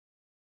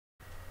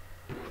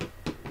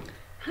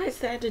Hi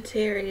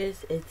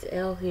Sagittarius, it's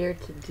Elle here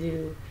to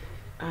do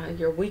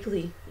your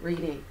weekly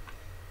reading.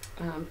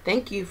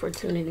 Thank you for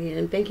tuning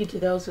in. Thank you to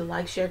those who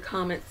like, share,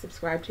 comment,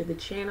 subscribe to the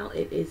channel.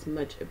 It is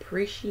much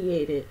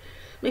appreciated.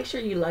 Make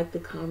sure you like the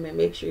comment.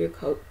 Make sure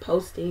you're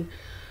posting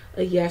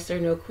a yes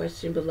or no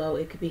question below.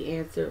 It could be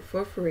answered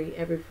for free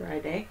every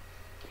Friday.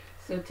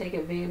 So take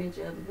advantage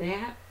of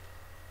that.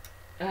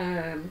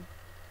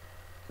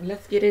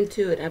 Let's get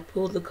into it. I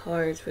pulled the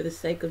cards for the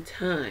sake of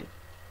time.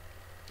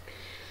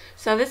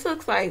 So this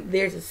looks like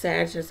there's a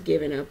Sag just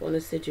giving up on a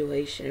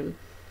situation,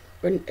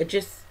 or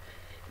just,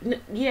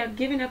 yeah,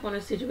 giving up on a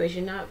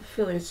situation, not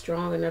feeling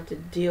strong enough to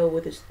deal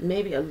with this,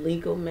 maybe a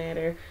legal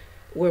matter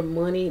where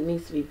money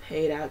needs to be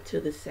paid out to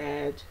the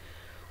Sag,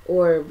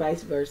 or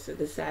vice versa.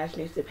 The Sag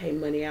needs to pay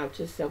money out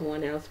to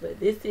someone else. But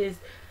this is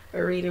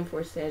a reading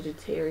for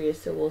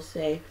Sagittarius, so we'll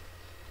say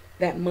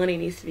that money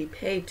needs to be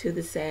paid to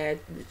the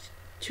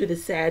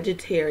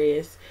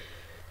Sagittarius.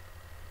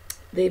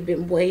 They've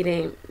been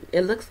waiting.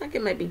 It looks like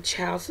it might be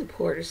child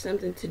support or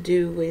something to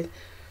do with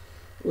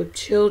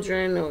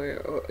children,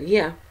 or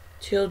yeah,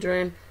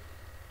 children.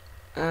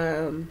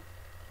 A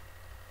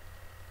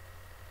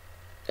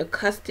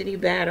custody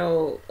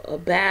battle, a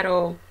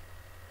battle.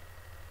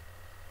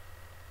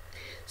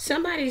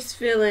 Somebody's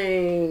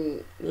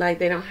feeling like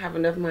they don't have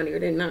enough money, or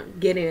they're not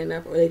getting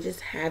enough, or they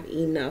just have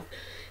enough.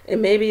 And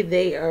maybe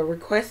they are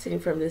requesting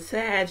from the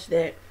Sag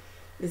that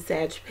the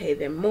Sag pay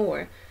them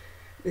more.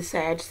 The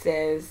Sag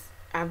says,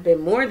 I've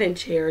been more than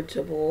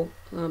charitable.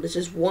 It's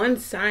just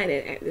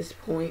one-sided at this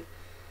point.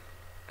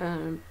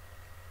 So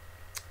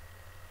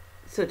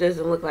it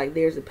doesn't look like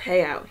there's a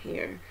payout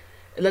here.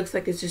 It looks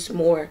like it's just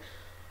more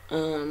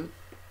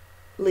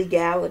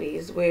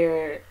legalities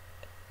where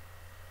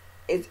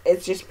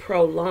it's just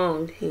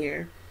prolonged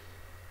here.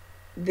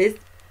 The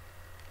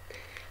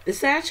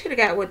Sag could have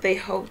got what they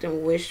hoped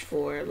and wished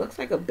for. It looks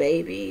like a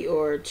baby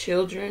or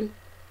children.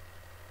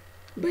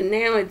 But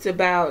now it's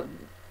about,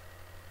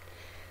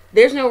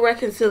 there's no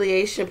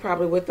reconciliation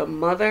probably with a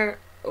mother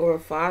or a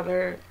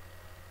father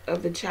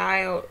of the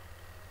child.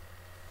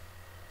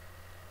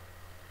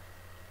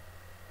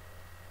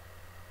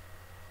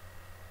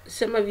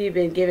 Some of you have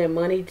been giving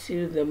money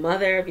to the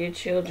mother of your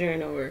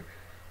children, or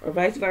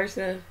vice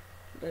versa.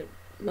 But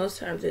most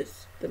times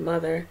it's the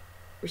mother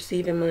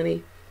receiving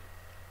money.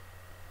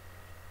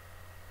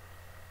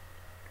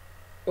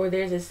 Or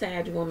there's a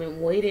Sag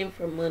woman waiting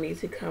for money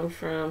to come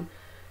from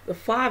the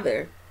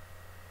father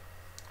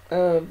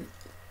of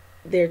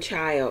their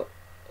child,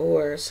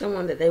 or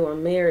someone that they were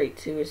married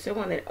to, or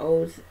someone that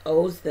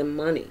owes them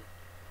money.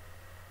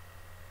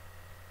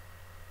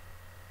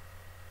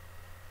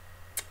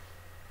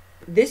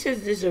 This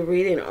is just a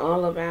reading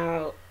all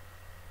about,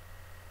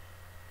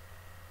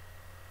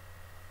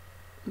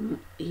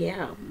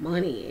 yeah,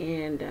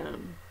 money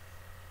and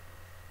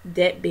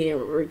debt being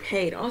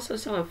repaid. Also,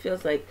 someone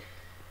feels like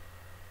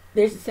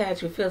there's a Sag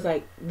who feels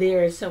like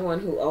there is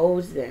someone who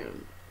owes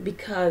them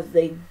because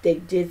they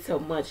did so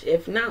much,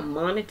 if not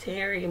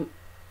monetary,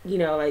 you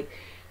know, like,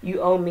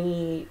 you owe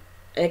me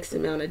X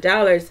amount of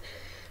dollars.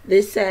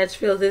 This Sag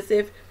feels as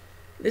if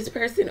this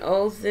person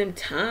owes them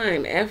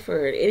time,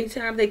 effort.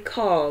 Anytime they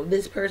call,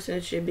 this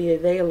person should be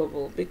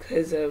available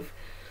because of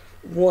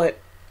what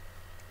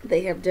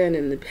they have done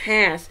in the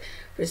past.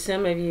 For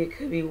some of you, it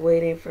could be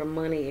waiting for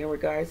money in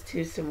regards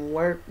to some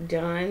work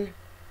done.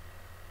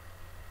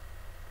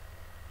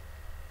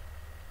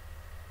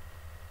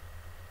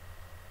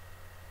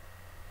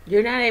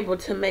 You're not able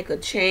to make a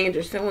change,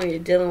 or someone you're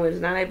dealing with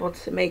is not able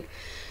to make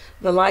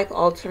the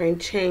life-altering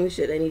change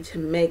that they need to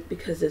make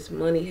because this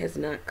money has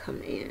not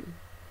come in.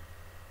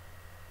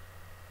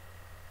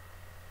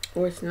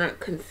 Or it's not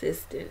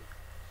consistent.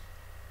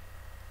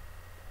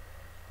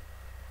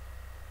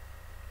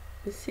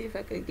 Let's see if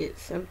I could get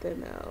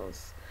something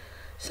else.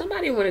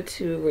 Somebody wanted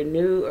to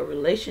renew a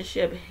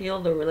relationship,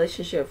 heal the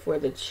relationship for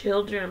the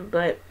children,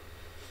 but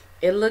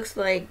it looks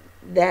like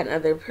that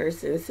other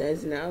person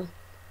says no.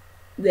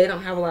 They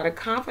don't have a lot of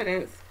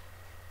confidence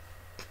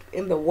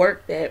in the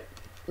work that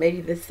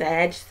maybe the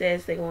Sag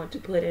says they want to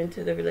put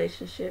into the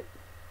relationship.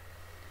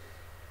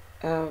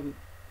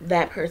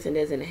 That person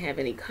doesn't have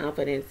any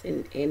confidence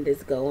in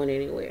this going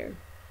anywhere.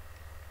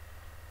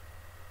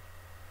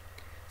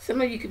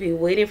 Some of you could be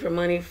waiting for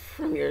money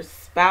from your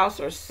spouse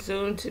or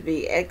soon to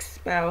be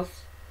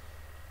ex-spouse.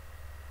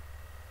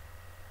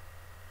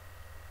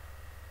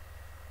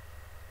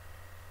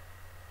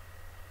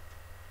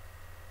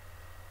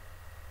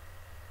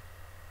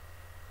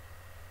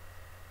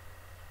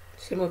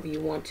 Some of you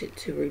wanted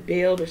to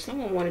rebuild, or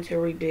someone wanted to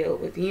rebuild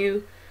with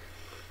you.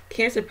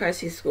 Cancer,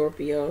 Pisces,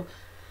 Scorpio,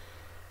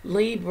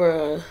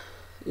 Libra,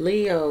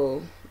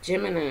 Leo,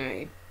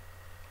 Gemini,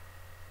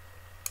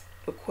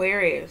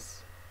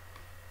 Aquarius.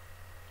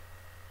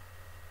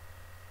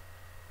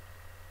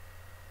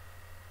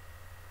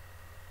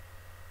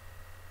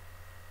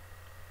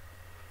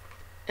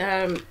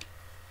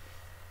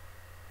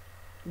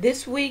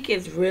 This week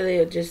is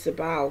really just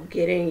about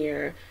getting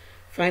your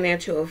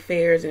financial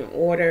affairs in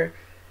order,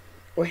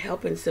 or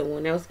helping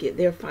someone else get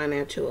their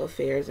financial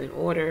affairs in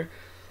order,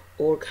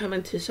 or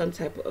coming to some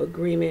type of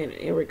agreement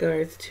in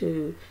regards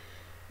to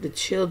the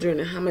children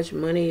and how much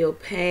money you'll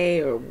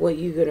pay, or what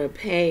you're going to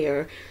pay,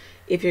 or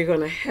if you're going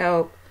to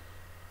help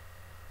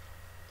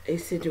a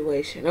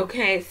situation.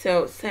 Okay,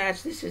 so Sag,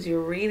 this is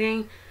your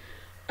reading.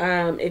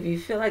 If you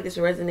feel like this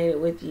resonated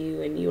with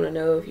you and you want to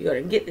know if you're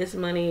going to get this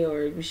money,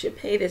 or you should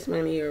pay this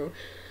money, or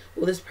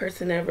will this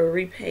person ever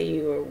repay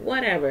you, or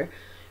whatever,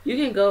 you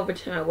can go over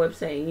to my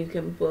website and you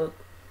can book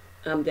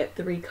that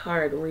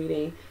 3-card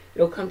reading.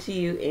 It'll come to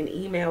you in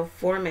email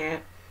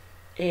format,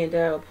 and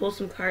I'll pull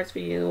some cards for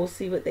you and we'll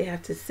see what they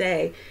have to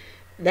say.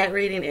 That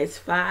reading is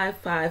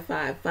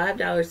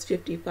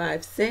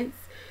 $5.55.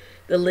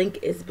 The link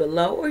is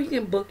below, or you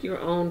can book your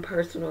own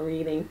personal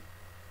reading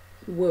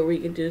where we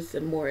can do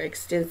some more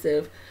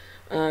extensive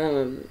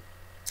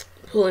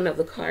pulling of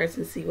the cards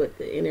and see what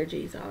the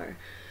energies are.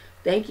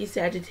 Thank you,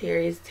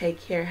 Sagittarius.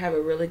 Take care. Have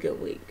a really good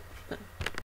week.